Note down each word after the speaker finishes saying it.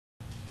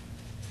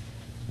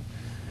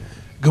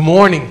Good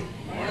morning.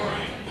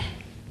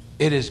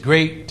 It is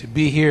great to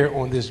be here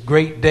on this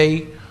great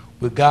day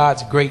with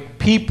God's great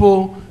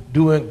people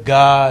doing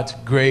God's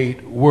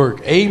great work.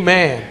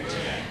 Amen.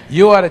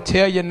 You ought to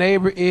tell your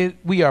neighbor,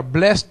 we are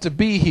blessed to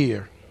be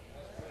here.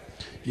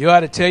 You ought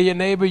to tell your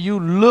neighbor,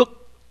 you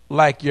look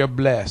like you're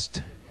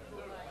blessed.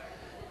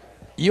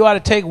 You ought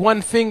to take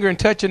one finger and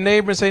touch your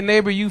neighbor and say,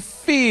 neighbor, you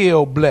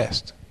feel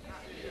blessed.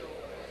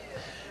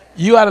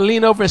 You ought to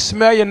lean over and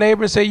smell your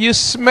neighbor and say, you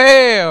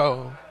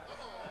smell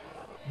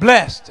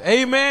blessed.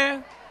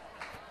 Amen.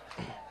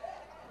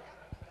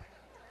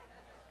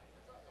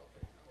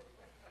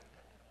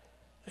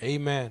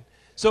 Amen.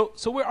 So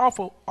we're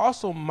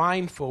also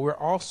mindful. We're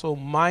also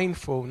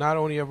mindful not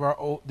only of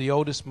the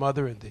oldest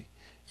mother and the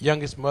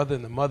youngest mother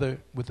and the mother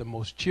with the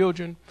most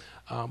children,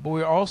 but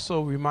we're also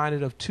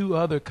reminded of two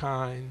other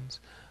kinds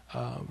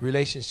of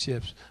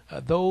relationships.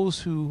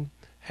 Those who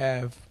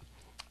have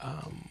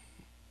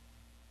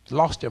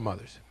lost their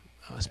mothers,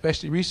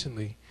 especially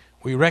recently.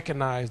 We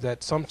recognize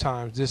that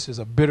sometimes this is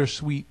a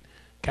bittersweet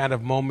kind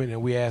of moment,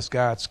 and we ask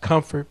God's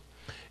comfort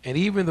and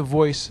even the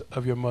voice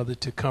of your mother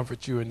to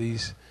comfort you in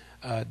these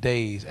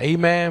days.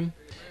 Amen.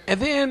 And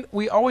then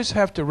we always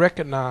have to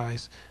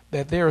recognize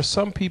that there are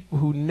some people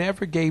who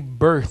never gave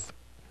birth,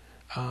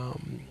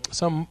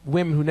 some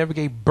women who never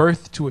gave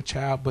birth to a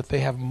child, but they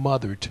have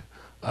mothered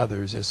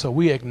others. And so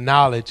we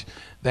acknowledge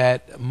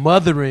that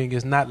mothering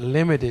is not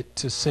limited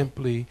to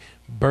simply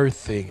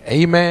birthing.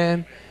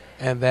 Amen.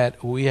 And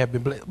that we have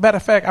been blessed. Matter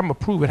of fact, I'm going to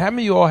prove it. How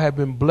many of you all have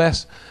been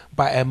blessed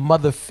by a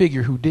mother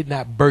figure who did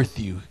not birth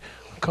you?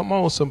 Come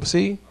on,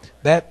 see?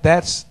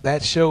 That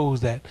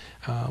shows that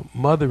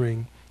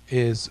mothering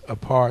is a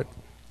part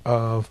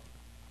of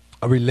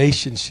a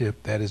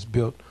relationship that is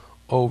built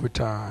over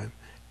time.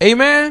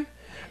 Amen.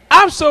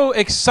 I'm so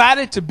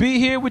excited to be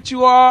here with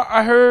you all.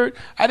 I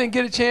didn't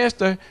get a chance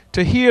to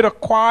hear the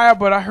choir,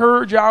 but I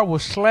heard y'all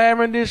was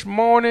slamming this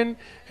morning.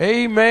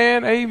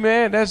 Amen.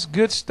 Amen. That's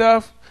good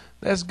stuff.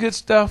 That's good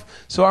stuff.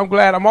 So I'm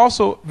glad. I'm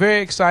also very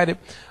excited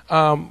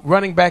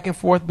running back and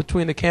forth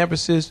between the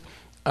campuses.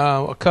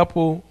 A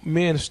couple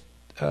men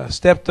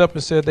stepped up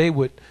and said they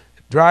would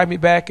drive me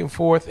back and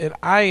forth. And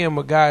I am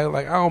a guy,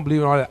 like, I don't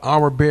believe in all that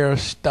armor bearer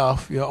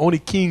stuff. You know, only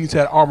kings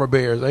had armor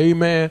bearers.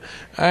 Amen.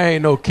 I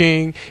ain't no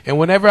king. And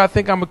whenever I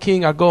think I'm a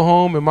king, I go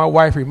home and my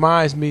wife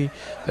reminds me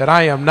that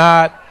I am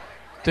not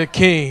the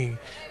king.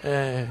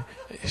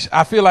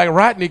 I feel like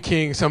Rodney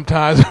King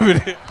sometimes.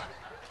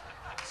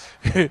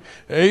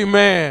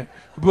 Amen.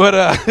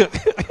 But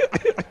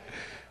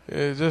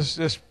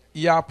just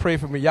y'all pray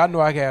for me. Y'all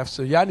know I have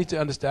some. Y'all need to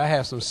understand I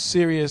have some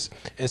serious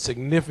and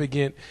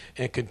significant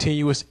and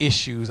continuous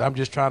issues. I'm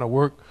just trying to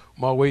work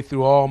my way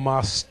through all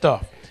my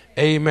stuff.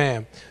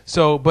 Amen.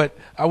 So, but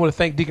I want to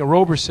thank Deacon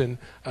Roberson,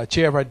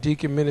 chair of our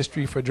deacon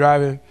ministry, for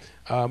driving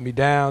me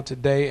down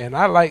today. And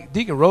I like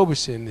Deacon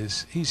Roberson.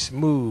 He's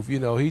smooth. You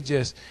know, he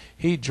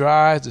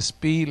drives the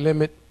speed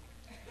limit.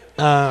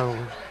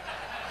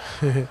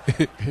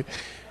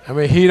 I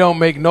mean, he don't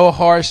make no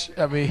harsh.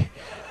 I mean,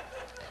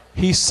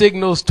 he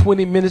signals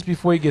 20 minutes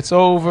before he gets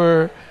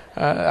over.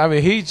 I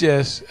mean,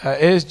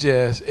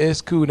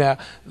 it's cool. Now,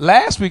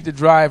 last week the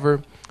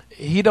driver,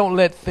 he don't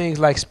let things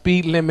like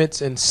speed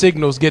limits and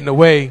signals get in the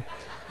way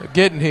of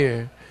getting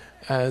here.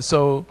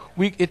 So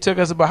it took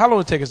us how long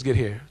did it take us to get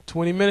here?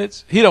 20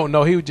 minutes? He don't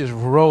know. He was just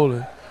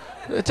rolling.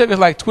 It took us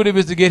like 20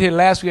 minutes to get here.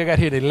 Last week I got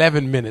here in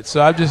 11 minutes.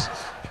 So I'm just...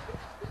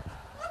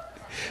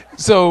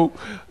 So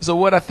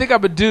what I think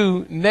I'm going to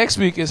do next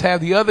week is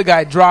have the other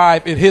guy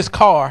drive in his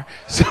car.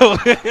 So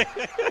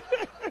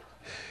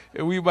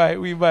we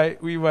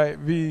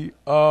might be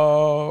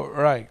all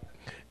right.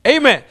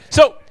 Amen.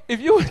 So if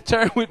you would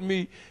turn with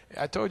me,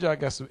 I told you I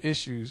got some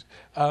issues.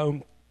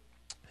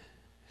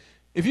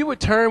 If you would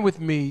turn with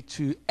me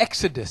to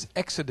Exodus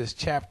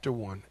chapter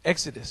 1,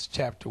 Exodus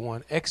chapter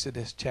 1,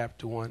 Exodus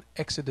chapter 1,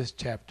 Exodus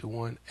chapter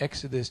 1,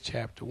 Exodus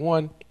chapter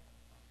 1,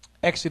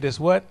 Exodus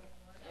what?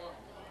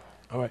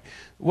 All right.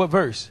 What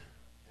verse?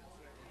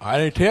 I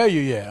didn't tell you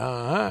yet.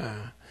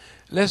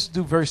 Let's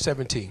do verse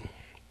 17.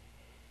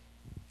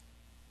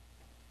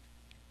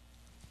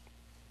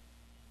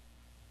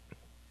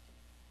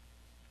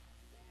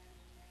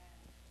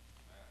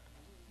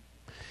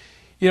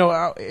 You know,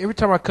 every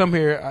time I come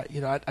here,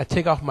 I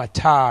take off my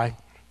tie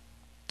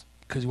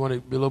because you want to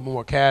be a little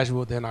more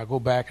casual. Then I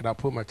go back and I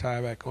put my tie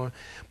back on.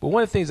 But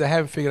one of the things I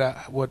haven't figured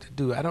out what to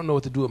do, I don't know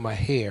what to do with my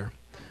hair.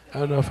 I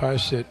don't know if I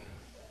should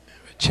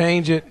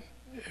change it.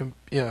 I'm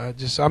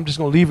just going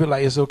to leave it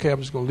like it's okay.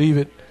 I'm just going to leave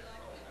it.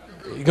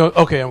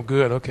 Okay, I'm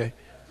good. Okay.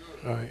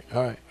 All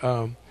right.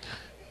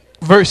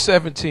 Verse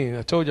 17.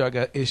 I told you I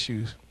got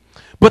issues.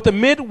 But the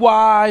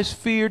midwives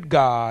feared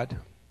God.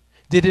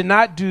 They did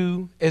not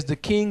do as the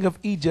king of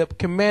Egypt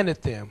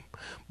commanded them,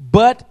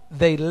 but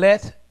they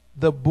let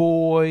the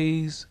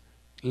boys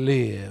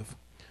live.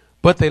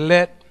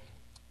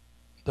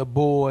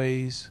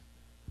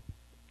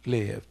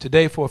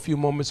 Today, for a few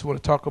moments, I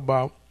want to talk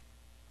about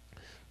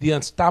the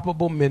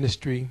unstoppable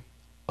ministry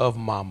of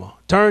Mama.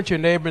 Turn to your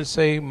neighbor and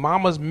say,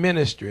 Mama's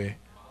ministry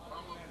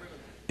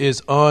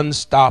is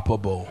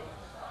unstoppable.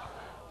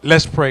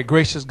 Let's pray.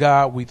 Gracious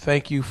God, we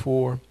thank you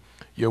for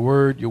your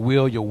word, your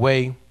will, your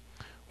way.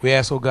 We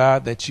ask, oh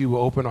God, that you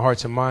will open our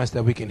hearts and minds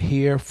that we can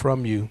hear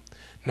from you.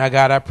 Now,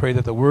 God, I pray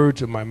that the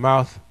words of my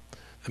mouth,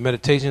 the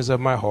meditations of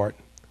my heart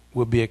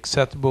will be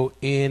acceptable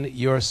in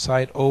your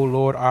sight, O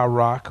Lord, our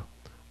rock,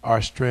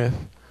 our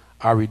strength,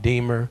 our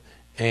redeemer,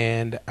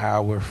 and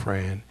our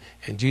friend.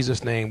 In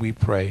Jesus' name we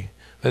pray.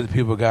 Let the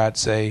people of God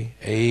say,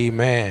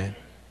 amen.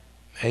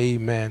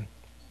 Amen.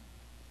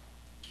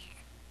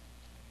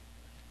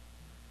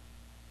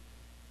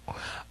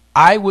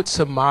 I would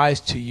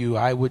surmise to you,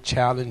 I would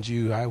challenge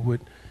you, I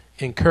would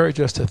encourage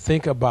us to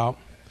think about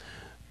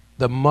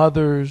the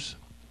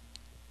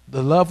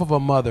love of a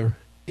mother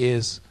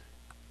is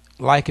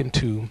likened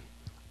to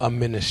a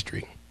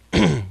ministry.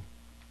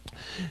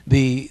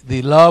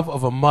 The love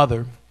of a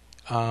mother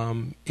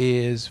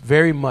is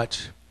very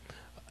much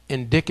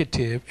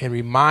indicative and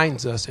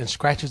reminds us and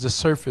scratches the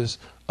surface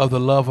of the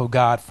love of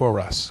God for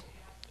us.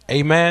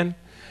 Amen.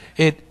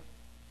 It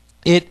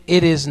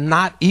is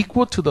not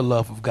equal to the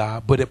love of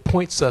God, but it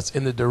points us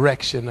in the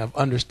direction of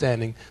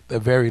understanding the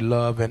very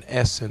love and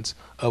essence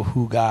of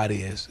who God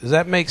is. Does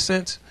that make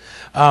sense?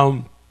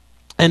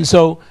 And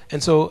so,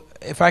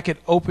 if I could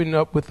open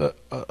up with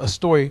a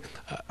story,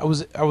 I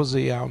was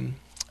a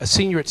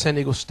senior at San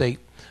Diego State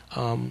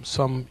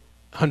some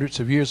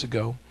hundreds of years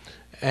ago,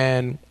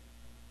 and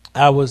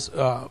I was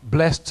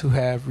blessed to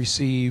have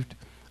received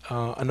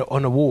an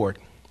award.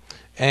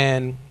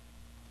 And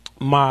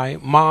my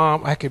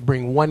mom, I could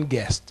bring one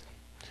guest.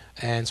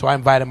 And so I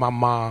invited my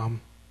mom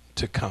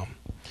to come.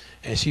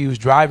 And she was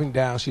driving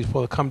down. She was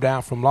supposed to come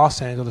down from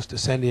Los Angeles to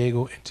San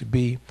Diego and to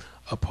be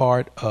a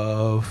part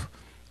of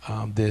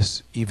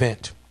this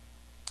event.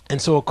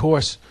 And so, of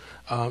course,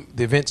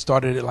 the event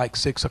started at like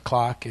 6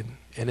 o'clock, and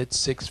it's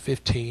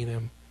 6:15,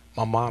 and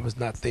my mom is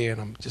not there.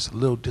 And I'm just a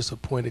little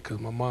disappointed because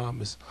my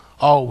mom is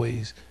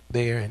always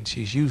there, and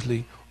she's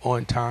usually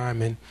on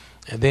time. And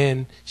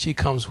then she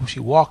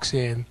walks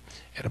in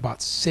at about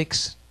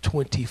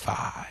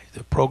 6:25.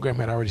 The program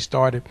had already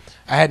started.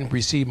 I hadn't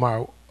received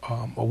my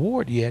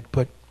award yet,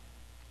 but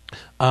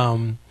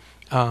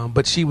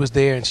she was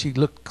there, and she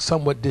looked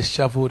somewhat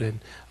disheveled, and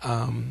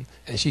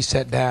she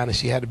sat down, and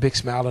she had a big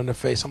smile on her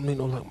face. I'm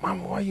like,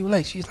 Mama, why are you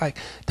late? She's like,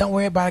 don't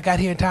worry about it. I got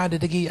here in time to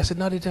get you. I said,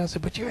 no, they didn't. I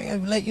said, but you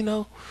ain't late,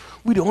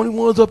 We the only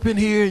ones up in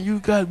here, and you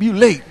got to be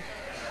late.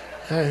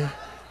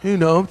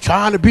 I'm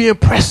trying to be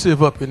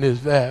impressive up in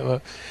this.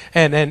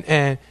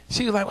 And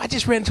she was like, well, I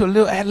just ran into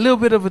I had a little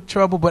bit of a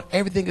trouble, but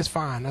everything is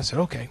fine. I said,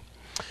 okay.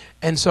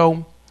 And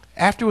so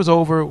after it was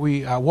over,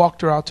 I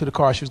walked her out to the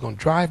car. She was going to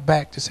drive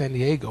back to San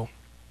Diego.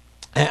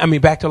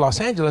 Back to Los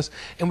Angeles.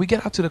 And we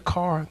get out to the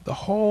car. The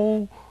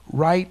whole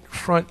right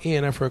front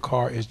end of her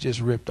car is just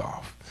ripped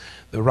off.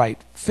 The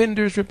right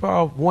fender's ripped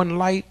off, one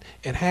light,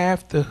 and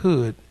half the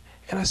hood.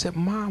 And I said,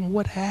 Mom,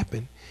 what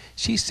happened?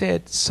 She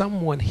said,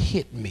 someone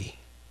hit me.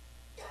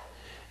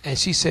 And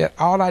she said,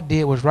 all I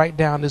did was write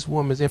down this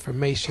woman's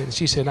information.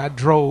 She said, I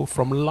drove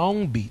from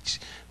Long Beach.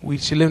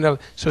 She lived in LA.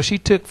 So she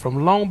took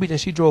from Long Beach, and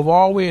she drove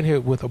all the way in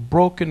here with a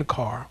broken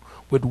car,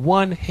 with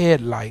one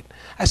headlight.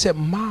 I said,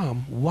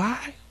 Mom,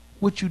 why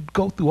would you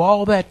go through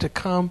all that to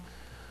come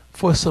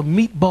for some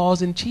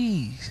meatballs and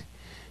cheese?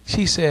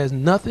 She says,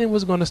 nothing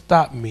was going to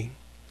stop me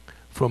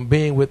from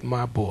being with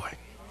my boy.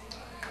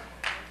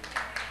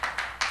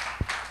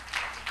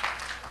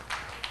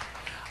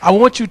 I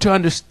want you to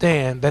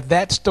understand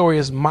that story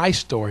is my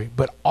story,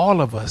 but all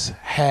of us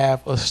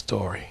have a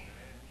story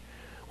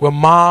where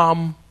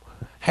Mom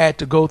had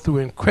to go through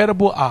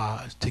incredible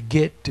odds to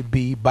get to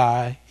be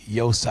by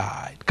your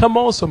side. Come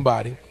on,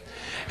 somebody.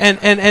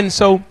 And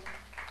so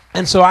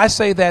I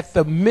say that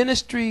the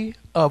ministry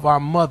of our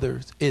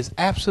mothers is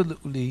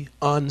absolutely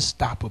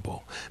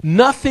unstoppable.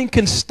 Nothing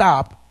can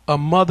stop a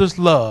mother's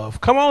love.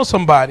 Come on,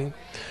 somebody.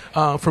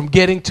 From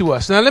getting to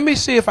us. Now, let me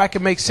see if I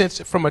can make sense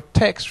from a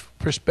text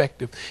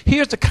perspective.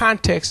 Here's the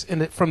context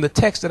from the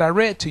text that I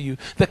read to you.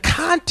 The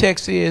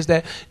context is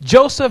that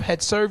Joseph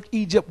had served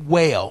Egypt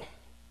well.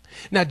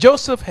 Now,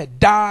 Joseph had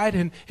died,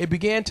 and it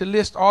began to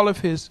list all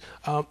of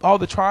all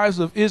the tribes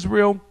of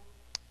Israel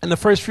in the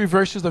first few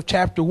verses of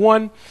chapter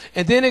 1.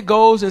 And then it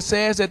goes and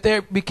says that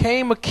there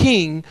became a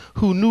king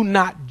who knew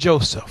not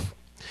Joseph.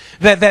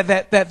 That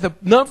the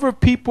number of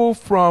people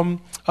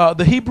from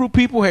the Hebrew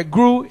people had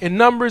grew in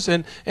numbers,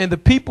 and the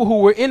people who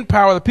were in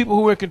power, the people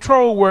who were in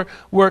control,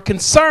 were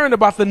concerned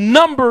about the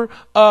number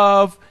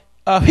of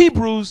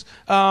Hebrews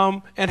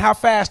and how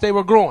fast they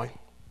were growing.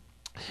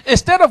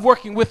 Instead of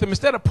working with them,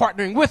 instead of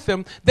partnering with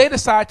them, they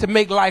decided to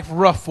make life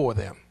rough for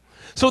them.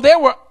 So there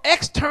were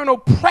external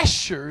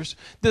pressures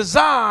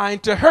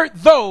designed to hurt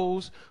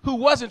those who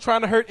wasn't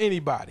trying to hurt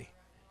anybody.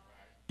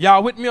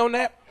 Y'all with me on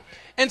that?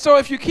 And so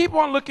if you keep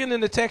on looking in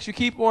the text, you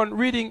keep on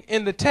reading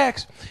in the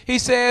text, he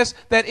says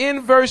that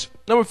in verse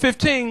number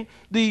 15,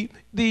 the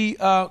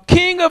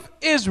king of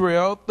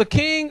Israel, the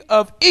king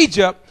of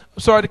Egypt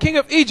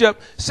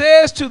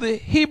says to the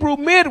Hebrew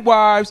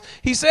midwives,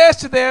 he says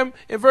to them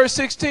in verse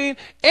 16,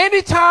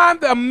 anytime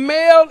the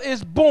male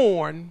is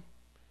born,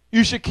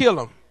 you should kill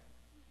him.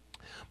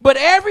 But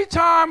every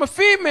time a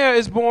female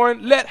is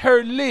born, let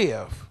her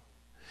live.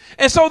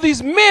 And so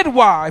these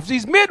midwives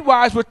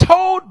were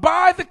told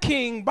by the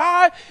king,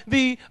 by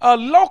the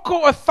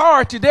local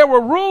authority. There were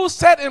rules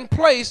set in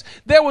place.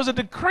 There was a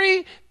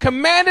decree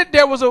commanded.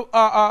 There was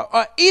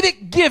a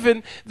edict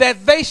given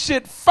that they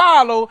should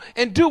follow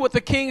and do what the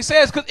king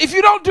says. Because if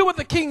you don't do what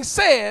the king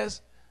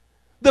says,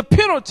 the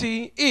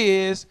penalty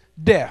is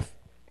death.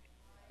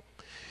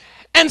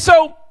 And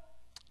so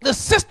the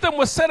system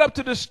was set up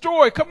to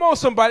destroy. Come on,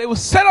 somebody. It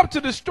was set up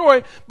to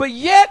destroy. But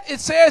yet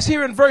it says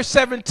here in verse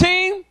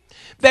 17,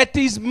 that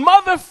these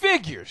mother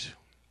figures,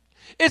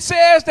 it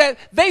says that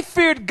they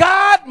feared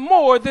God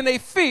more than they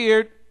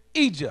feared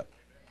Egypt.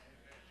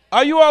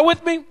 Are you all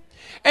with me?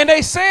 And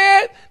they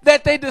said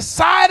that they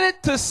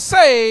decided to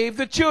save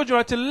the children,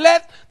 or to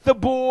let the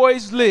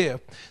boys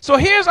live. So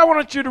I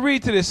want you to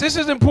read to this. This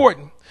is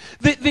important.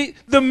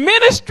 The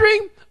ministry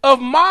of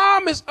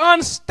mom is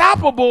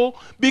unstoppable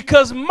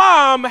because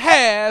mom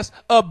has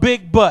a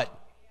big butt.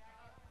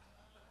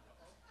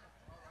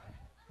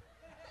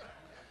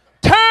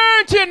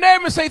 Turn to your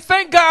neighbor and say,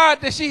 thank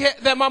God that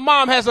that my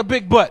mom has a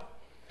big butt.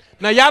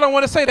 Now, y'all don't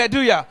want to say that,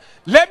 do y'all?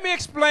 Let me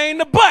explain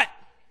the butt.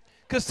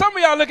 Because some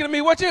of y'all looking at me,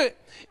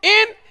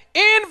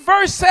 in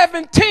verse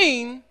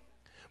 17,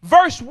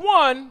 verse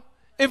 1,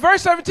 in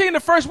verse 17, the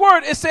first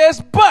word, it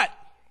says, but.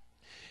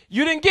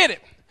 You didn't get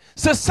it.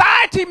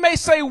 Society may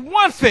say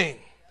one thing.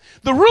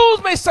 The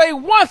rules may say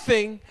one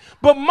thing,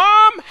 but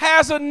mom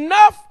has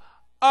enough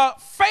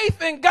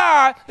faith in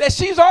God that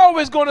she's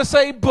always going to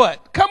say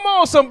but. Come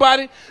on,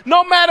 somebody.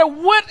 No matter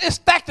what is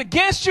stacked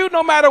against you,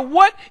 no matter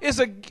what is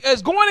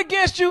going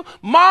against you,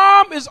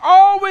 mom is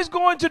always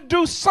going to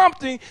do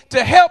something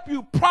to help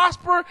you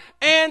prosper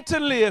and to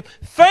live.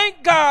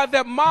 Thank God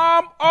that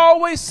mom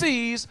always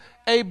sees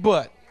a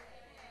but.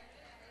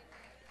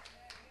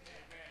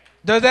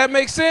 Does that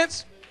make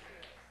sense?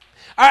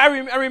 I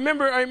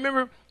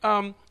remember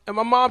and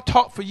my mom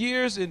taught for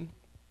years in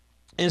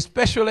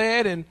special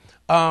ed, and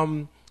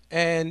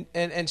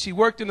she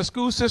worked in the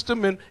school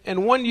system.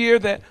 And one year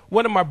that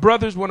one of my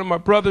brothers was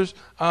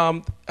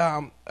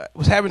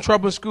having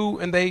trouble in school,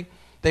 and they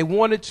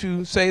wanted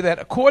to say that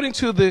according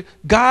to the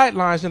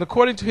guidelines and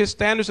according to his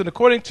standards and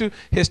according to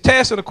his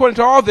tests and according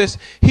to all this,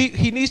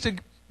 he needs to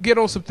get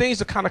on some things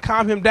to kind of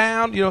calm him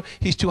down. You know,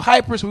 he's too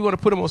hyper, so we want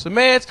to put him on some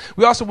meds.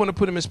 We also want to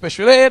put him in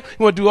special ed.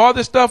 We want to do all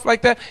this stuff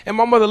like that. And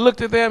my mother looked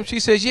at them. She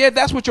says, yeah,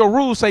 that's what your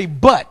rules say,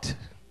 but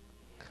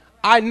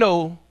I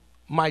know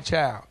my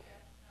child.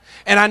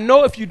 And I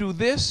know if you do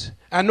this,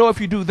 I know if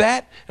you do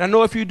that, and I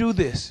know if you do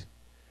this,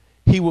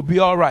 he will be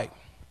all right.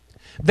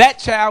 That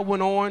child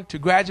went on to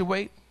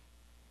graduate.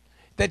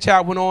 That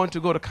child went on to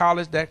go to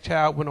college. That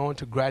child went on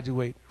to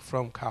graduate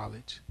from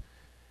college.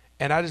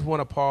 And I just want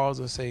to pause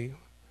and say,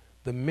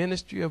 the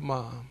ministry of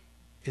mom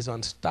is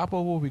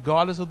unstoppable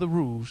regardless of the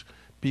rules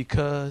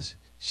because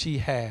she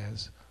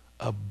has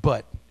a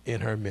butt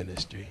in her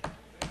ministry.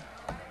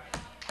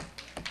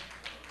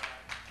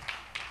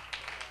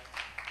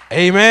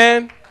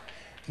 Amen.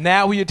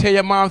 Now will you tell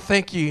your mom,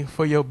 thank you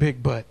for your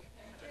big butt?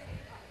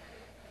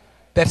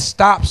 That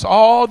stops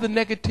all the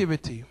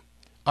negativity.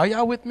 Are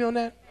y'all with me on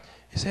that?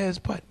 It says,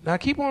 but. Now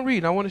keep on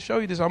reading. I want to show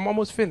you this. I'm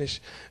almost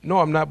finished. No,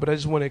 I'm not, but I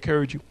just want to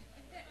encourage you.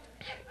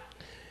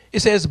 It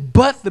says,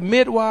 but the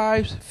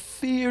midwives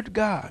feared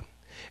God.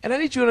 And I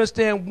need you to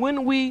understand,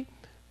 when we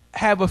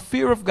have a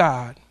fear of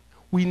God,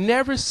 we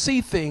never see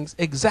things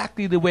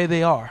exactly the way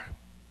they are.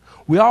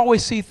 We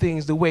always see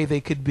things the way they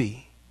could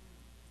be.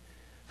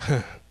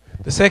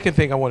 The second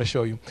thing I want to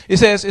show you, it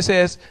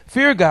says,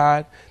 fear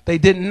God. They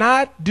did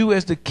not do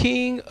as the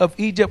king of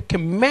Egypt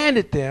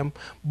commanded them,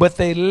 but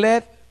they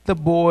let the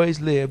boys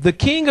live. The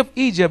king of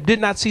Egypt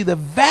did not see the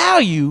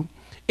value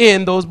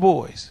in those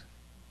boys,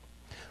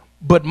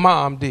 but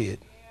mom did.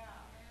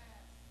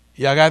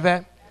 Y'all got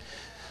that?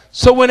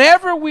 So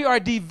whenever we are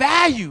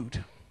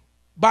devalued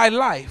by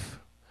life,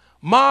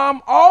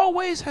 mom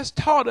always has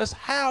taught us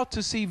how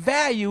to see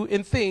value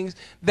in things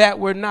that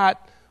were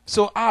not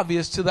so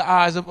obvious to the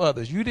eyes of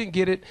others. You didn't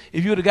get it.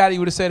 If you would have got it,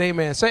 you would have said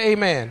amen. Say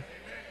amen. Amen.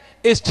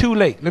 It's too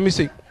late. Let me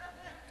see.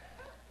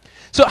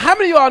 So how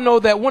many of y'all know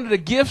that one of the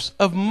gifts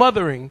of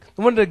mothering,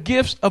 one of the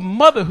gifts of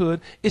motherhood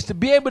is to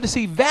be able to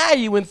see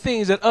value in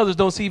things that others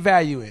don't see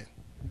value in?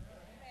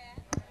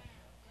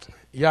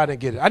 Y'all didn't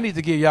get it. I need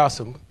to give y'all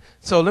some.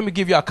 So let me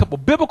give y'all a couple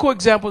biblical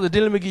examples, and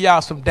then let me give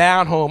y'all some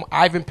down home,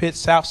 Ivan Pitt,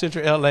 South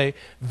Central LA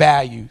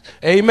values.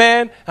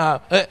 Amen.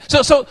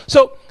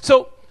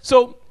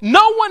 So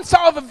no one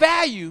saw the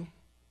value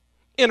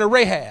in a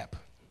Rahab.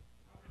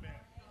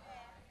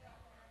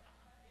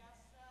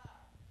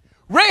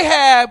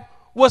 Rahab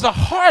was a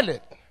harlot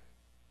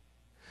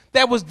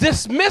that was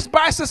dismissed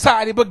by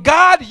society, but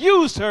God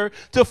used her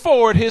to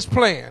forward his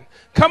plan.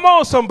 Come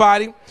on,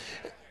 somebody.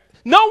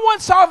 No one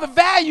saw the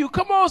value,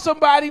 come on,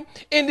 somebody,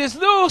 in this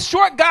little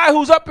short guy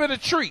who's up in a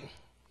tree.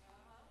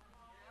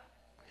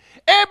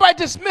 Everybody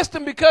dismissed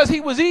him because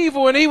he was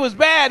evil and he was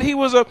bad. He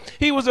was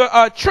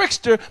a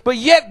trickster, but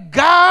yet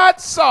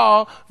God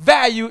saw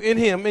value in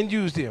him and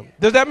used him.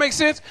 Does that make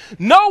sense?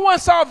 No one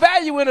saw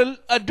value in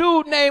a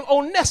dude named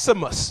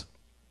Onesimus.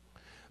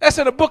 That's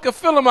in the book of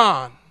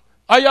Philemon.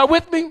 Are y'all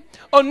with me?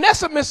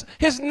 Onesimus,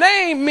 his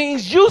name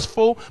means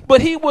useful,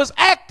 but he was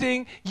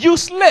acting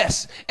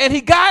useless. And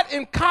he got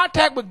in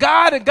contact with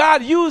God, and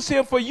God used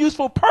him for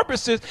useful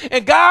purposes.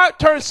 And God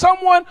turned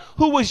someone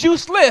who was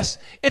useless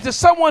into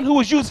someone who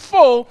was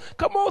useful.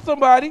 Come on,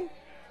 somebody.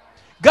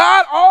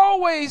 God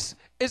always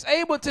is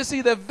able to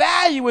see the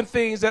value in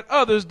things that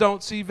others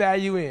don't see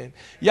value in.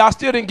 Y'all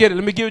still didn't get it.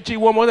 Let me give it to you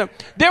one more time.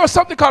 There was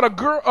something called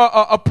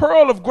a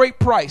pearl of great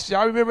price.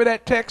 Y'all remember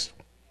that text?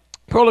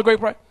 Pearl of great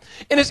price.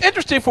 And it's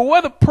interesting, for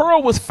where the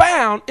pearl was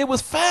found, it was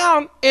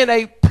found in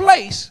a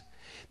place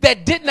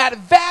that did not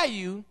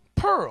value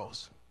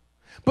pearls.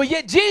 But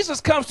yet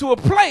Jesus comes to a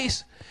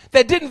place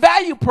that didn't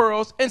value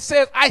pearls and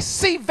says, I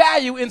see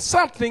value in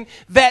something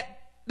that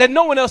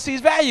no one else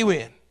sees value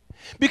in.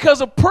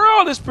 Because a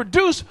pearl is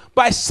produced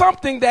by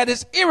something that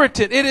is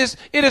irritant. It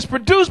is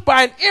produced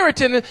by an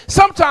irritant. And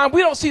sometimes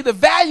we don't see the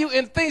value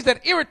in things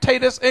that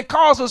irritate us and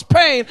cause us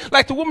pain,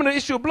 like the woman of the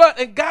issue of blood.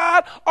 And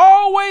God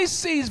always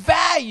sees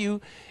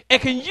value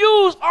and can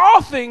use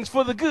all things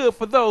for the good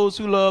for those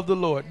who love the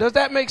Lord. Does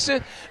that make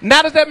sense?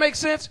 Now, does that make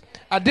sense?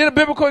 I did a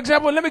biblical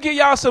example. Let me give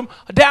y'all some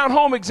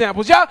down-home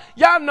examples.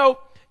 Y'all know,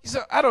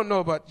 so I don't know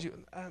about you.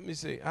 Let me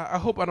see. I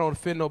hope I don't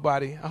offend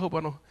nobody. I hope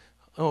I don't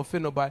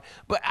offend nobody.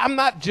 But I'm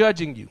not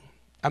judging you.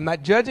 I'm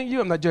not judging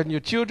you. I'm not judging your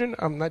children.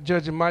 I'm not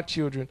judging my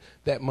children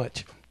that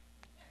much.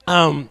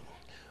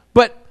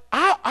 But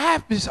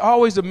I've been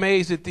always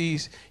amazed at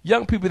these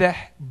young people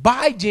that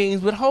buy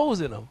jeans with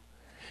holes in them.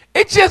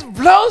 It just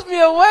blows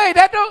me away.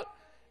 That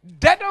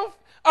don't,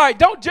 all right,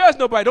 don't judge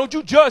nobody. Don't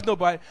you judge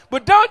nobody.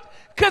 But don't,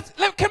 can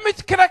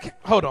I,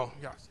 hold on.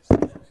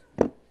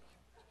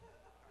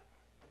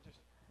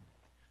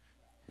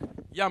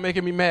 Y'all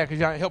making me mad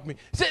because y'all help me.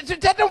 So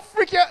that don't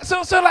freak you out.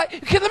 So like,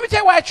 let me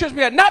tell you why it trips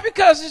me out. Not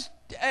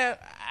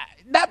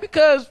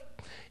because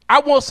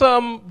I want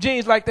some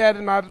jeans like that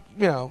and I,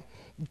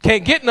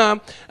 can't get none.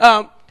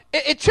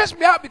 It trips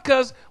me out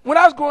because when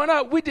I was growing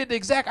up, we did the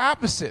exact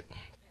opposite.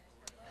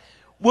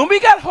 When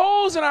we got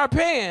holes in our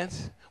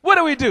pants, what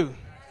do?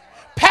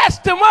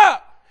 Patched them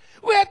up.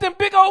 We had them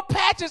big old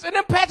patches, and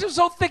them patches were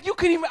so thick you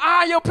couldn't even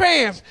iron your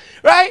pants,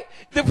 right?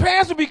 The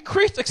pants would be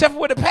creased except for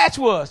where the patch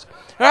was,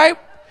 right?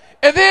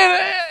 And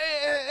then,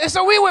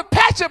 so we would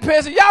patch up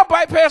pants, and y'all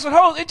buy pants with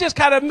holes. It just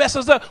kind of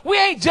messes up. We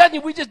ain't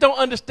judging. We just don't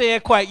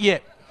understand quite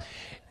yet.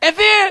 And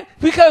then,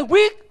 because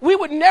we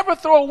would never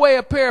throw away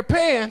a pair of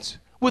pants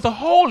with a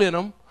hole in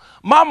them,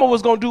 Mama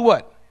was going to do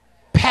what?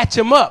 Patch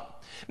them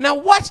up. Now,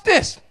 watch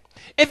this.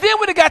 And then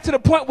when it got to the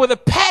point where the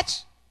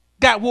patch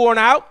got worn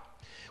out,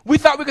 we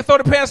thought we could throw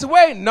the pants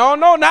away. No,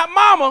 not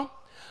Mama.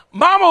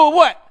 Mama would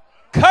what?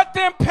 Cut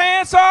them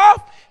pants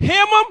off,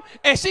 hem them,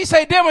 and she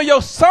say, them are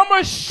your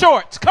summer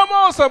shorts. Come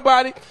on,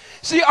 somebody.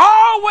 She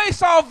always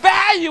saw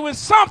value in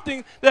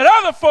something that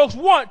other folks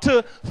want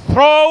to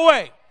throw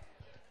away.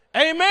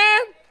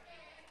 Amen?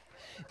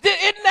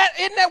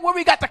 Isn't that where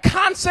we got the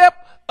concept?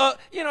 I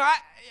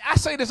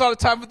say this all the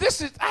time, but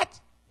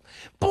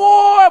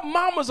boy,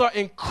 mamas are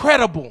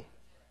incredible.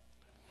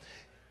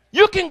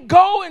 You can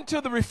go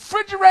into the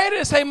refrigerator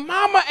and say,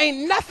 Mama,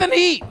 ain't nothing to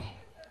eat.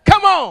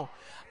 Come on.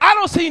 I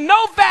don't see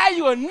no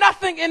value or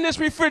nothing in this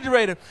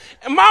refrigerator.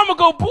 And Mama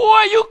go,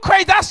 boy, you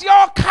crazy. I see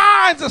all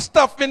kinds of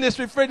stuff in this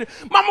refrigerator.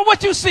 Mama,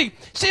 what you see?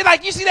 She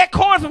like, you see that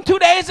corn from 2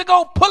 days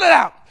ago? Pull it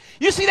out.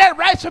 You see that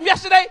rice from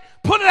yesterday?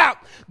 Pull it out.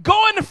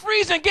 Go in the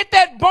freezer and get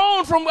that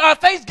bone from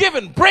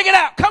Thanksgiving. Bring it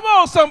out. Come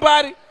on,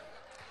 somebody.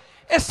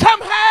 And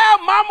somehow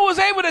Mama was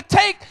able to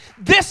take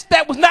this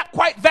that was not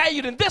quite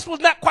valued and this was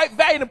not quite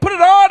valued and put it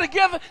all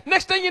together.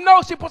 Next thing you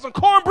know, she put some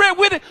cornbread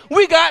with it.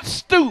 We got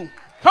stew.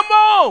 Come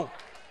on.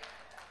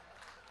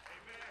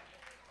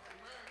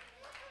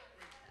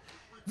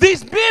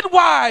 These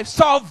midwives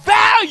saw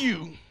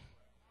value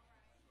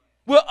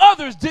where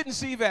others didn't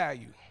see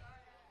value.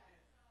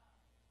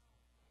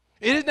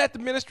 Isn't that the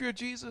ministry of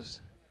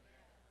Jesus?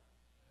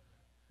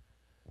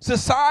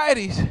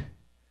 Society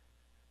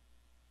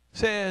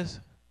says,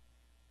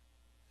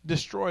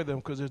 destroy them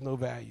because there's no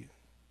value.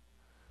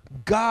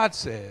 God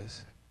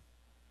says,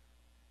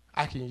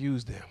 I can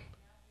use them.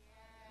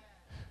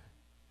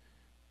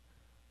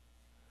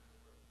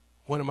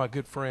 One of my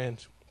good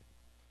friends,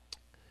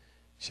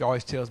 she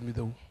always tells me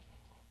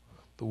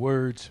the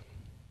words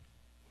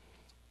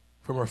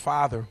from her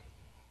father.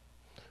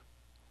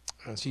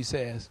 And she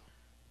says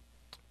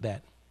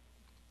that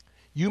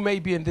you may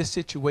be in this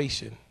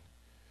situation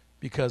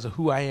because of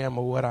who I am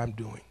or what I'm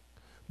doing.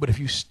 But if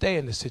you stay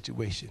in this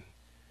situation,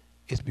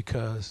 it's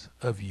because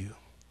of you.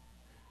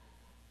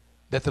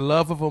 That the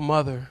love of a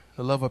mother,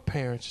 the love of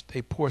parents,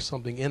 they pour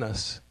something in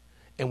us.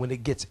 And when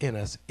it gets in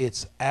us,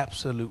 it's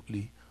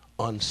absolutely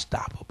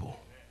unstoppable.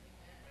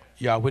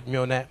 Y'all with me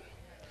on that?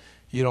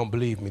 You don't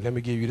believe me. Let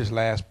me give you this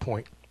last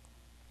point.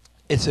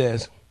 It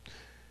says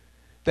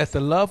that the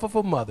love of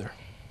a mother,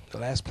 the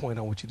last point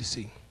I want you to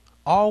see,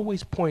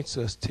 always points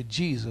us to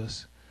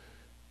Jesus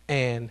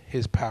and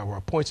his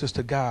power. Points us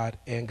to God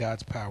and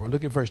God's power.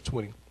 Look at verse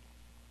 20.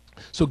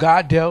 So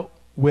God dealt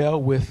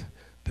well with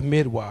the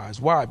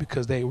midwives. Why?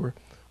 Because they were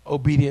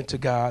obedient to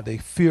God. They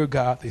feared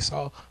God. They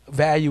saw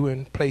value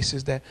in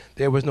places that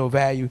there was no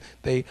value.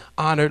 They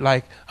honored,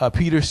 like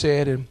Peter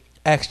said in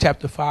Acts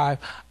chapter 5,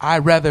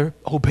 I'd rather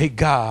obey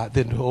God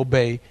than to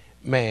obey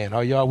man.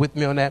 Are y'all with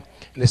me on that?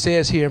 And it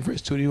says here in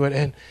verse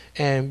 21,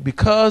 and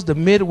because the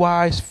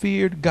midwives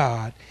feared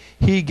God,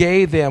 he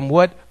gave them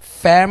what?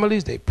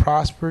 Families. They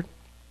prospered.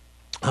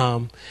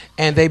 And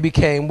they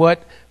became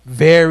what?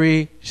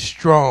 Very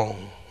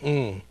strong.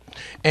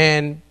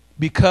 And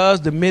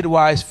because the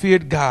midwives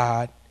feared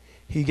God,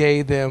 he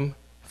gave them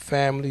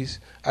families.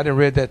 I didn't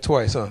read that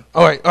twice, huh?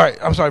 All right.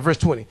 I'm sorry, verse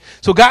 20.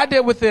 So God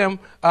dealt with them,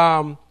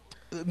 and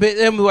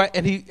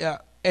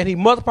he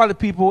multiplied the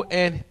people,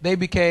 and they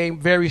became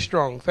very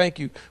strong. Thank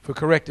you for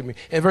correcting me.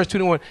 In verse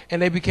 21,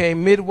 and they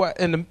became midwives,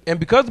 and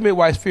because the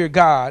midwives feared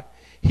God,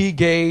 he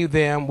gave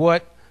them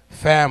what?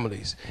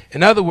 Families.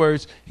 In other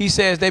words, he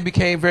says they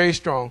became very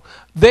strong.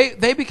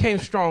 They became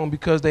strong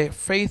because their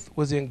faith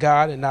was in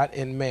God and not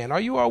in man. Are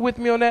you all with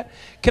me on that?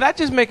 Can I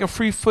just make a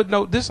free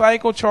footnote? I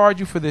ain't going to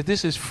charge you for this.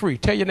 This is free.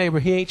 Tell your neighbor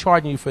he ain't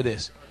charging you for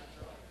this.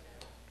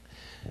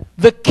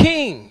 The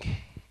king,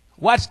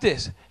 watch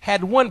this,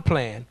 had one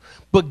plan,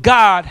 but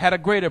God had a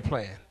greater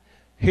plan.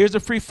 Here's a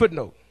free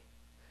footnote.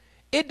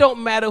 It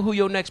don't matter who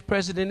your next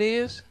president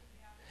is.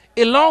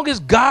 As long as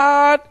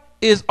God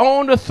is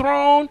on the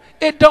throne,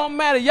 it don't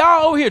matter.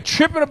 Y'all over here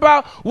tripping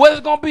about whether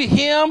it's going to be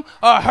him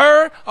or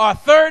her or a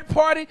third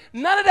party.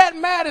 None of that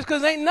matters,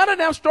 because ain't none of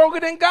them stronger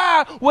than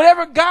God.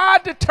 Whatever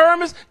God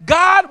determines,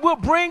 God will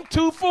bring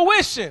to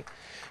fruition.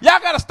 Y'all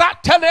got to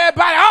stop telling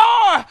everybody,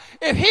 oh,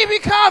 if he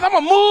becomes, I'm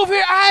going to move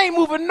here. I ain't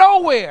moving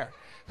nowhere.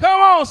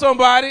 Come on,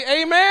 somebody.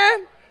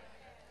 Amen.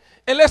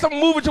 Unless I'm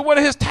moving to one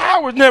of his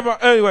towers. Never.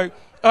 Anyway,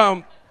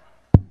 I'm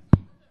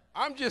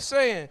just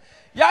saying.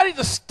 Y'all need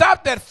to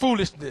stop that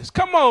foolishness.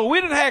 Come on,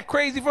 we done had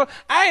crazy fun.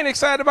 I ain't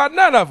excited about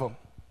none of them.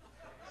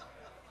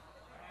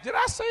 Did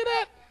I say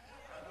that?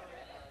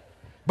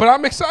 But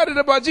I'm excited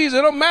about Jesus.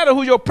 It don't matter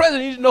who your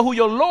president is. You need to know who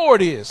your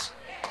Lord is.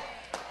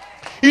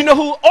 You know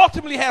who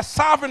ultimately has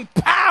sovereign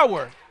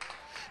power.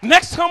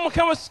 Next time someone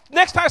comes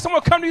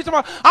to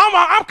you,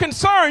 I'm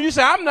concerned. You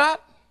say, I'm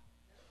not.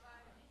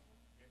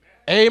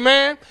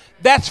 Amen.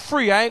 That's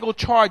free. I ain't going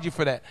to charge you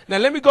for that. Now,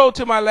 let me go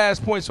to my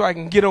last point so I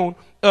can get on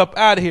up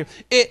out of here.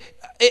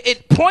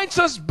 It points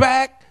us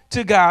back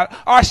to God.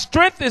 Our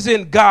strength is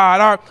in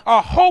God.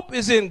 Our hope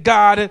is in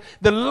God. And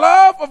the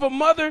love of a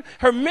mother,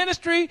 her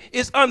ministry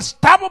is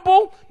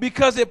unstoppable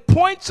because it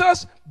points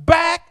us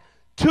back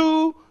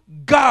to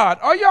God.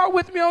 Are y'all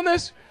with me on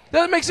this?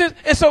 Does that make sense?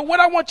 And so what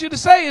I want you to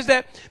say is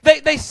that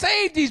they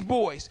saved these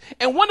boys.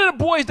 And one of the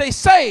boys they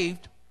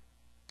saved,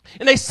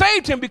 and they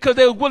saved him because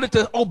they were willing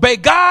to obey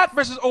God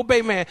versus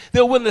obey man. They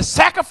were willing to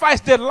sacrifice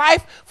their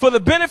life for the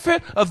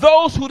benefit of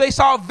those who they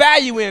saw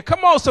value in.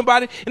 Come on,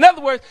 somebody. In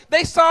other words,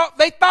 they thought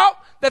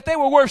that they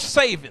were worth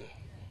saving.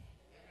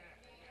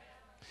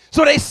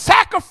 So they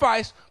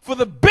sacrificed for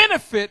the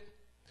benefit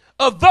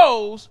of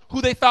those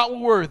who they thought were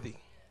worthy.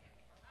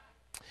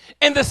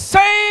 And the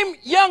same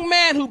young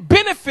man who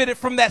benefited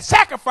from that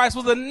sacrifice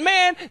was a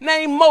man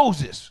named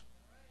Moses.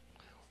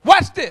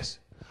 Watch this.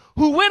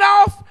 Who went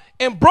off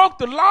and broke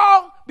the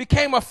law,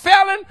 became a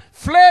felon,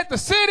 fled the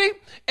city,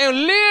 and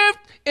lived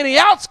in the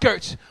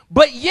outskirts.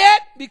 But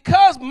yet,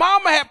 because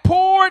mama had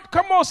poured,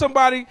 come on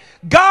somebody,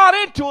 God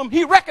into him,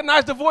 he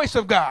recognized the voice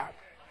of God.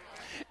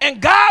 And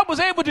God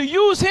was able to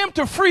use him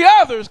to free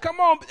others,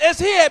 come on, as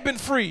he had been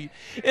freed.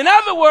 In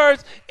other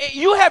words,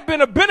 you have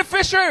been a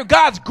beneficiary of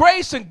God's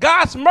grace and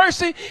God's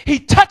mercy. He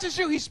touches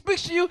you, he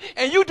speaks to you,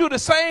 and you do the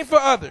same for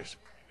others.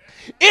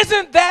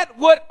 Isn't that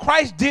what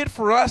Christ did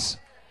for us?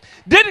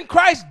 Didn't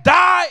Christ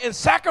die and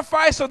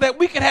sacrifice so that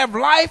we can have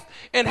life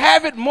and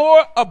have it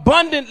more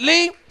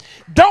abundantly?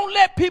 Don't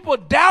let people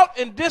doubt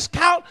and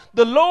discount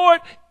the Lord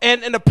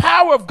and the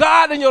power of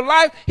God in your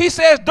life. He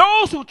says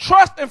those who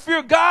trust and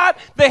fear God,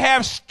 they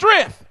have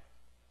strength.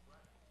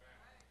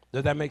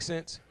 Does that make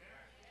sense?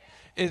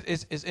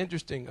 It's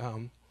interesting.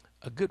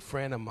 A good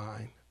friend of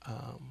mine,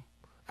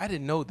 I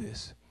didn't know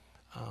this,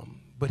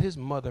 but his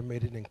mother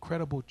made an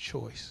incredible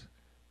choice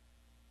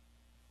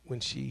when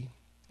she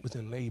was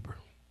in labor.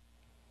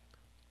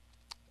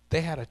 They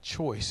had a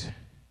choice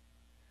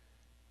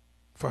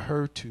for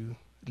her to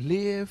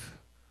live,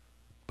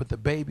 but the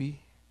baby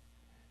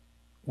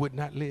would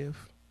not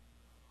live,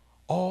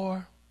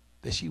 or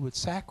that she would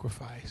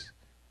sacrifice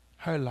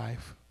her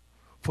life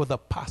for the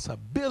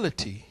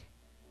possibility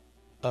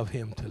of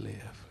him to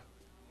live.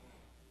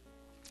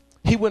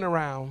 He went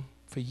around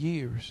for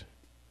years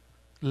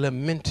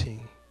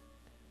lamenting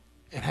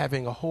and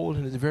having a hole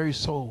in his very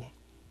soul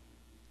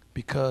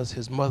because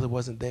his mother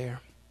wasn't there.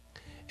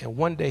 And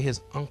one day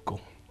his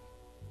uncle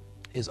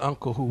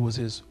who was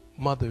his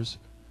mother's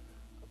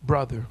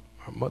brother,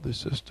 her mother's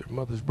sister,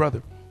 mother's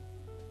brother,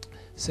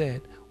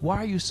 said, why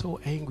are you so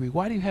angry?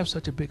 Why do you have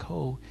such a big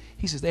hole?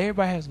 He says,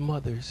 everybody has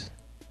mothers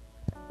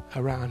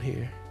around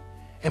here.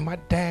 And my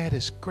dad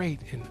is great,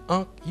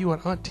 and you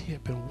and auntie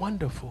have been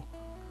wonderful.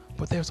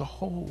 But there's a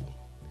hole.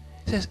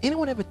 He says,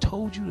 anyone ever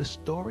told you the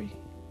story?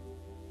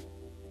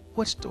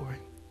 What story?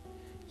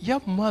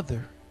 Your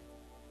mother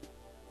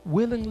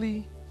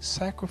willingly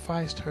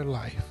sacrificed her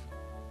life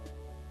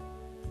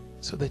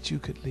so that you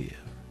could live.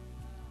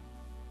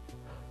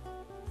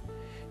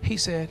 He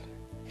said,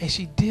 and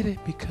she did it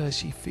because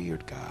she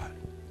feared God.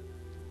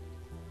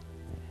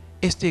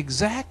 It's the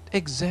exact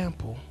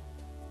example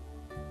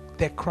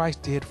that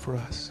Christ did for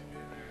us.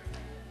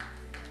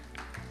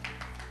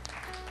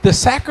 The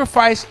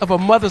sacrifice of a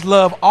mother's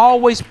love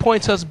always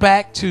points us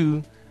back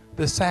to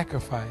the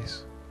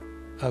sacrifice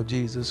of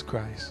Jesus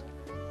Christ.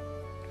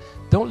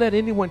 Don't let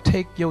anyone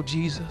take your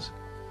Jesus.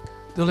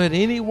 Don't let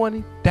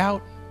anyone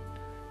doubt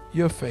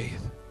your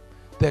faith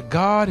that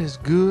God is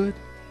good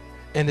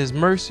and his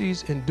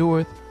mercies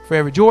endureth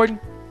forever. Jordan,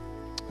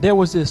 there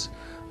was this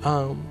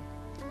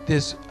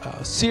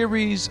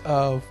series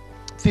of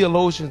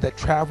theologians that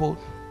traveled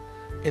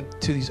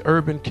into these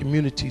urban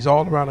communities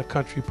all around the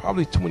country,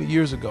 probably 20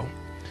 years ago.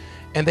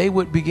 And they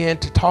would begin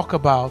to talk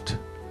about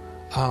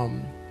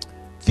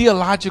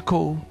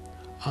theological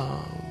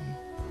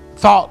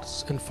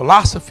thoughts and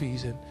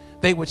philosophies, and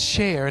they would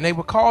share, and they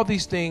would call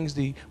these things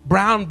the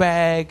brown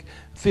bag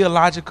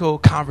theological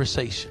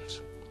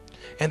conversations.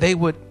 And they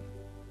were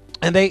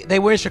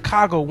in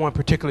Chicago one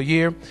particular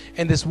year,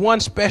 and this one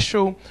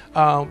special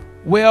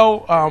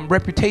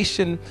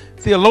reputation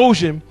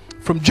theologian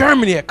from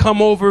Germany had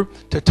come over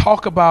to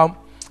talk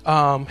about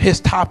his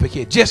topic.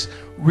 He had just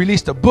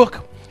released a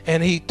book,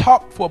 and he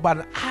talked for about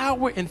an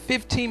hour and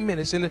 15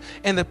 minutes. And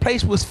the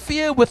place was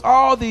filled with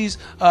all these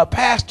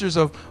pastors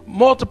of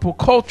multiple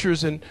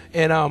cultures and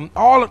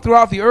all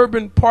throughout the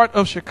urban part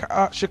of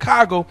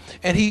Chicago.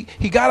 And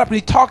he got up and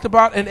he talked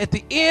about, and at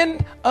the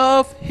end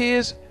of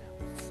his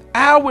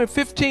hour and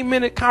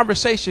 15-minute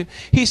conversation,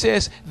 he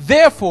says,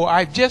 therefore,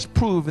 I've just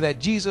proved that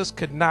Jesus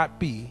could not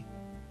be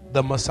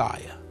the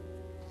Messiah.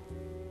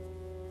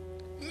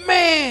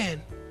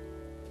 Man,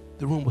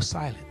 the room was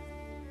silent,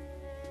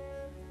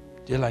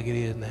 just like it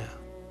is now.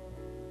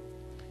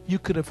 You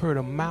could have heard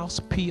a mouse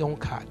pee on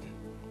cotton.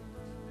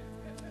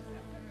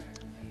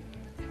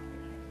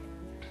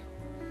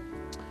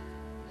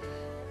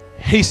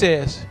 He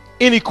says,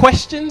 any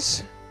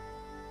questions?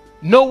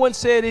 No one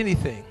said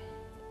anything.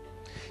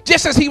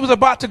 Just as he was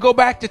about to go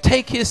back to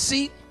take his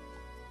seat,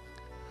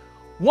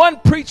 one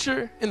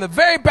preacher in the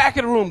very back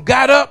of the room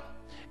got up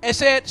and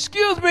said,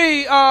 excuse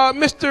me,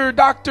 Mr.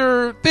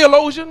 Dr.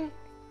 Theologian.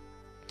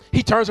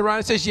 He turns around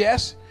and says,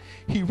 yes.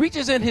 He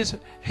reaches in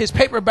his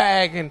paper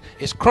bag and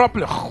it's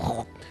crumpled.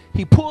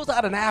 He pulls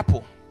out an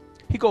apple.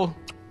 He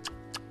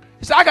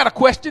said, I got a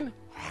question.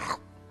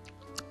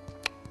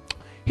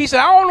 He said,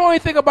 I don't know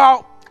anything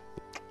about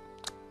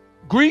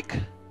Greek.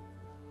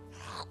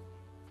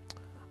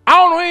 I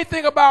don't know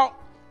anything about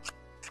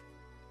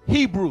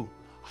Hebrew.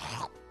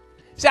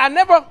 See, I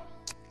never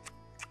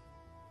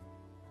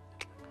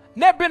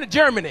been to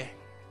Germany.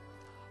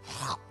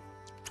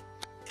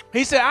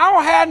 He said, I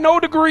don't have no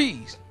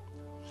degrees.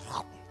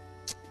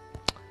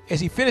 As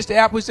he finished the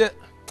apple, he said,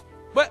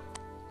 but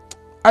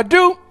I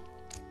do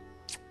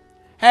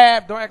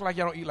have, don't act like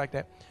y'all don't eat like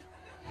that.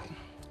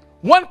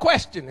 One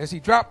question, as he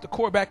dropped the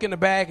core back in the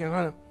bag,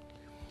 and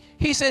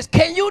he says,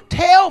 can you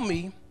tell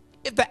me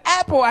if the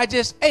apple I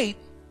just ate,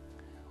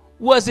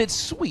 was it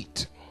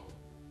sweet?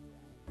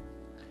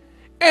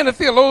 And the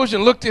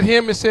theologian looked at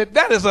him and said,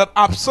 that is an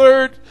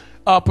absurd,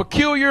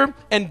 peculiar,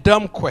 and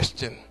dumb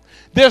question.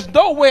 There's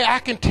no way I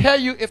can tell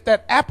you if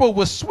that apple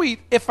was sweet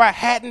if I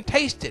hadn't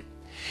tasted.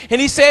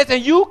 And he says,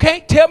 and you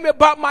can't tell me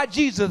about my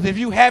Jesus if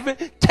you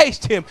haven't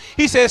tasted him.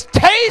 He says,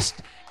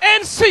 taste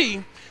and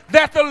see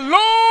that the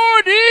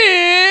Lord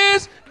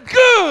is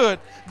good.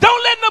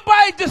 Don't let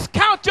nobody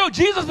discount your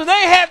Jesus if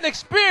they haven't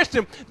experienced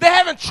him. They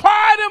haven't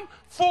tried him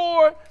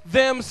for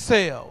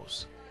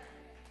themselves.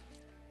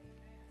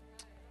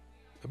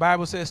 The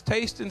Bible says,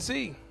 taste and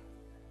see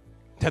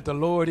that the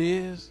Lord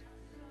is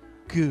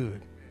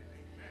good.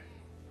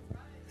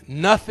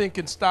 Nothing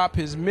can stop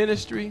his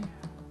ministry,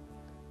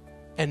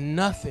 and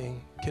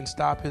nothing can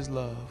stop his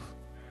love.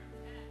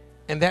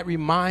 And that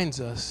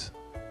reminds us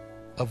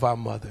of our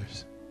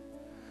mothers.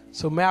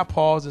 So may I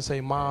pause and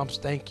say, moms,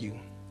 thank you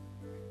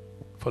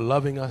for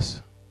loving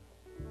us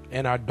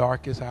in our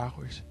darkest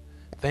hours.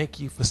 Thank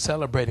you for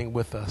celebrating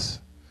with us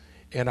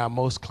in our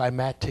most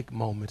climactic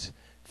moments.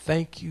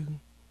 Thank you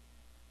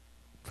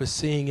for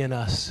seeing in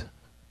us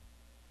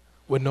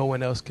what no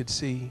one else could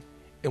see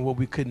and what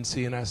we couldn't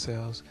see in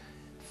ourselves.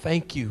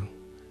 Thank you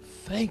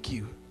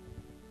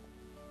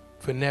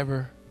for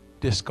never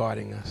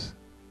discarding us,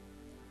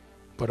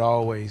 but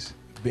always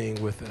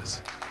being with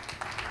us.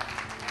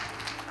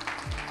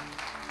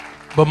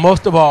 But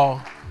most of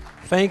all,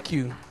 thank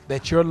you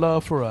that your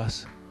love for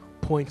us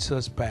points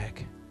us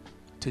back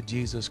to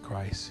Jesus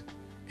Christ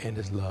and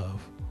his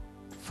love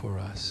for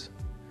us.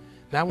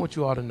 Now I want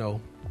you all to know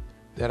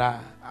that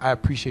I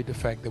appreciate the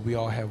fact that we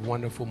all have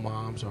wonderful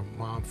moms or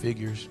mom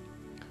figures,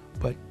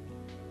 but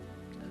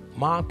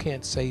mom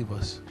can't save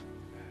us.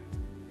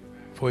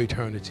 for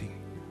eternity.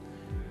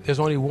 There's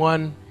only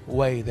one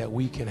way that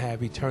we can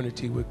have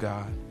eternity with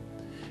God,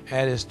 and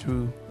that is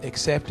through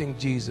accepting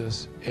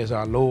Jesus as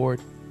our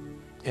Lord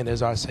and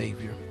as our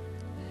Savior.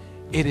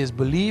 It is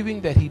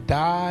believing that he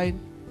died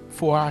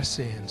for our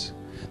sins,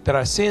 that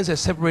our sins have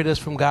separated us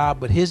from God,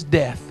 but his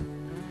death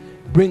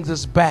brings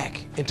us back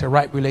into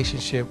right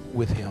relationship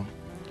with him.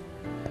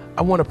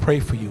 I want to pray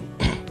for you.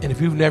 And if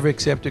you've never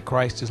accepted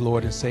Christ as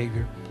Lord and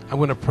Savior, I'm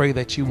going to pray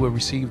that you will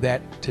receive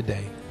that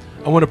today.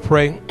 I want to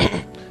pray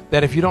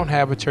that if you don't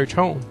have a church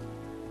home,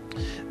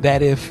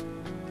 that if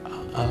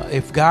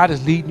God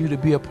is leading you to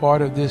be a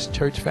part of this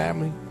church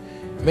family,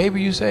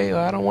 maybe you say,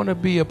 I don't want to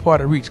be a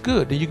part of Reach.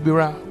 Good. Then you can be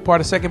around part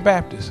of Second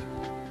Baptist.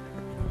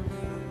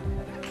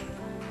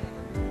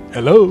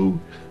 Hello.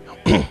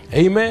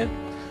 Amen.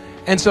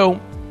 And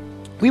so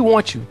we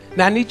want you.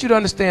 Now I need you to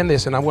understand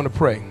this, and I want to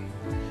pray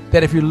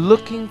that if you're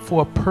looking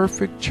for a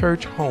perfect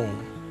church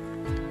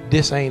home,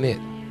 this ain't it.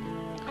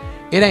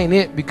 It ain't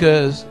it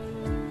because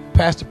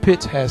Pastor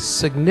Pitts has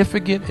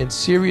significant and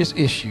serious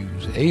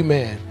issues.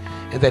 Amen.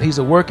 And that he's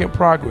a work in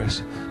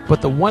progress.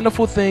 But the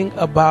wonderful thing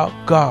about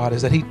God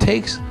is that he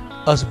takes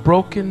us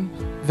broken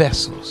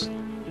vessels.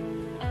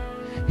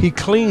 He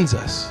cleans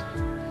us.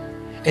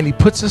 And he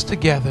puts us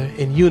together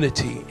in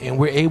unity. And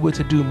we're able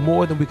to do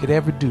more than we could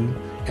ever do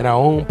in our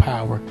own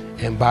power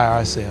and by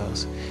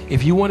ourselves.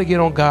 If you want to get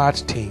on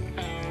God's team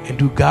and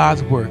do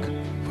God's work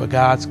for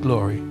God's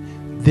glory,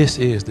 this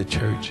is the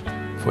church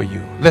for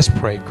you. Let's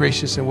pray.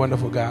 Gracious and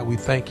wonderful God, we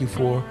thank you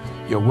for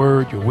your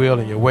word, your will,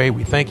 and your way.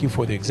 We thank you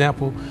for the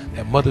example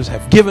that mothers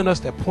have given us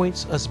that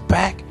points us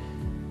back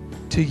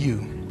to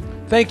you.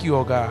 Thank you,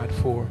 oh God,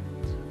 for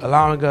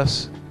allowing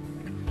us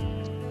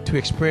to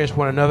experience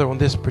one another on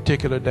this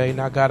particular day.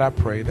 Now, God, I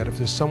pray that if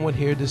there's someone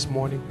here this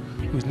morning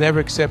who's never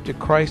accepted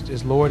Christ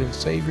as Lord and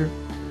Savior,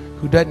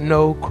 who doesn't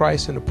know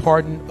Christ and the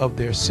pardon of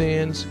their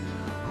sins,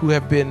 who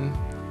have been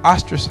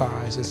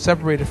ostracized and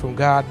separated from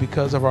God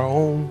because of our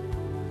own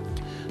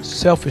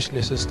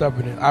selfishness and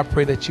stubbornness, I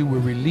pray that you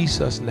will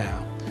release us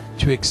now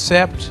to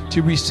accept,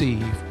 to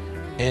receive,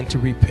 and to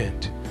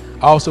repent.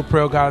 I also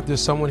pray, oh God, if there's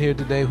someone here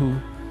today who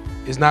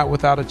is not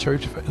without a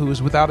church, who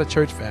is without a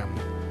church family,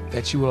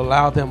 that you will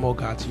allow them, oh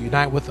God, to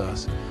unite with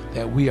us,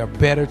 that we are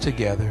better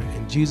together.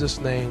 In Jesus'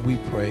 name we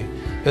pray.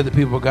 Let the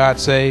people of God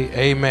say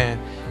amen.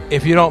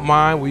 If you don't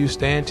mind, will you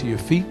stand to your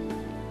feet?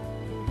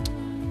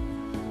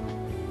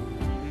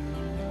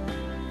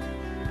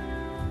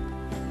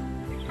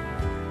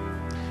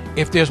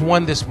 If there's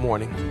one this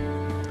morning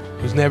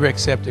who's never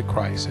accepted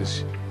Christ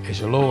as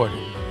your Lord,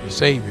 your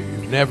Savior,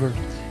 you've never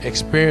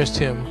experienced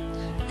him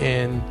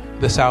in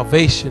the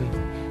salvation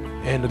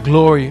and the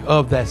glory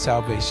of that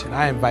salvation,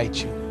 I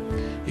invite you.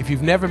 If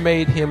you've never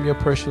made him your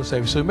personal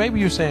Savior, so maybe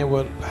you're saying,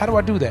 well, how do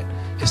I do that?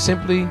 It's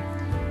simply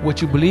what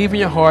you believe in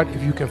your heart.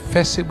 If you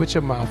confess it with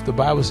your mouth, the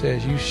Bible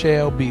says you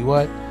shall be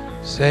what?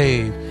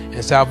 Saved.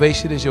 And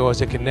salvation is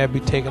yours. It can never be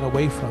taken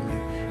away from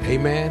you.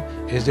 Amen.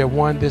 Is there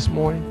one this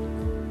morning?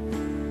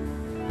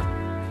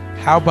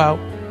 How about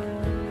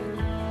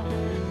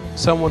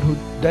someone who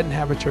doesn't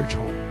have a church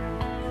home?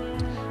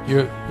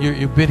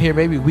 You've been here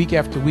maybe week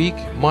after week,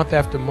 month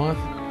after month,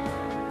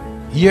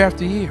 year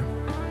after year.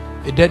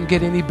 It doesn't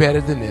get any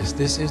better than this.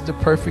 This is the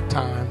perfect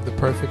time, the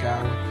perfect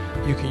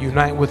hour. You can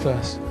unite with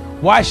us.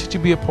 Why should you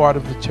be a part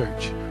of the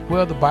church?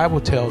 Well, the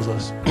Bible tells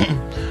us,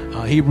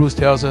 Hebrews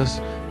tells us,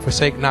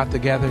 forsake not the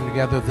gathering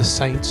together of the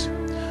saints.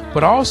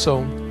 But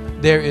also,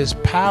 there is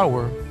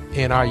power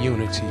in our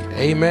unity.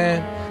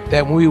 Amen.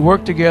 That when we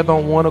work together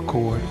on one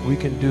accord, we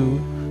can do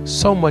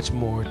so much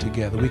more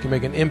together. We can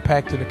make an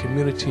impact in the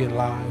community and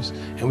lives,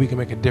 and we can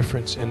make a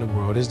difference in the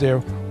world. Is there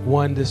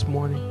one this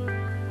morning?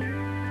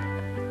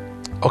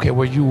 Okay,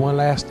 will you one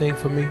last thing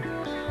for me?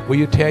 Will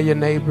you tell your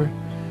neighbor,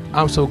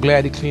 I'm so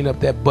glad he cleaned up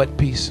that butt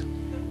piece?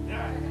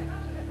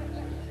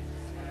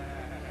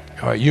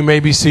 All right, you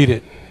may be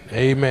seated.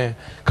 Amen.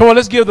 Come on,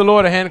 let's give the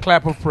Lord a hand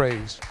clap of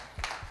praise.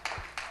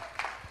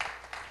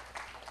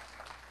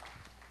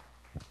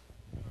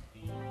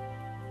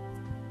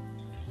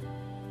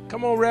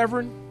 Come on,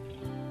 Reverend.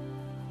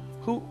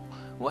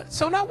 What?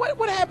 So now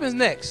what happens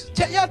next?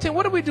 Y'all tell me,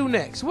 what do we do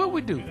next? What do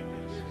we do?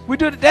 We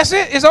do, that's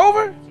it? It's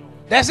over?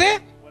 That's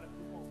it?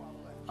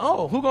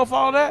 Oh, who gonna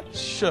follow that?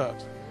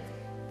 Shucks.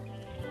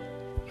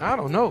 I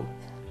don't know.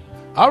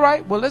 All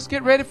right, well, let's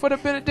get ready for the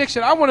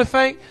benediction. I want to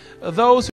thank those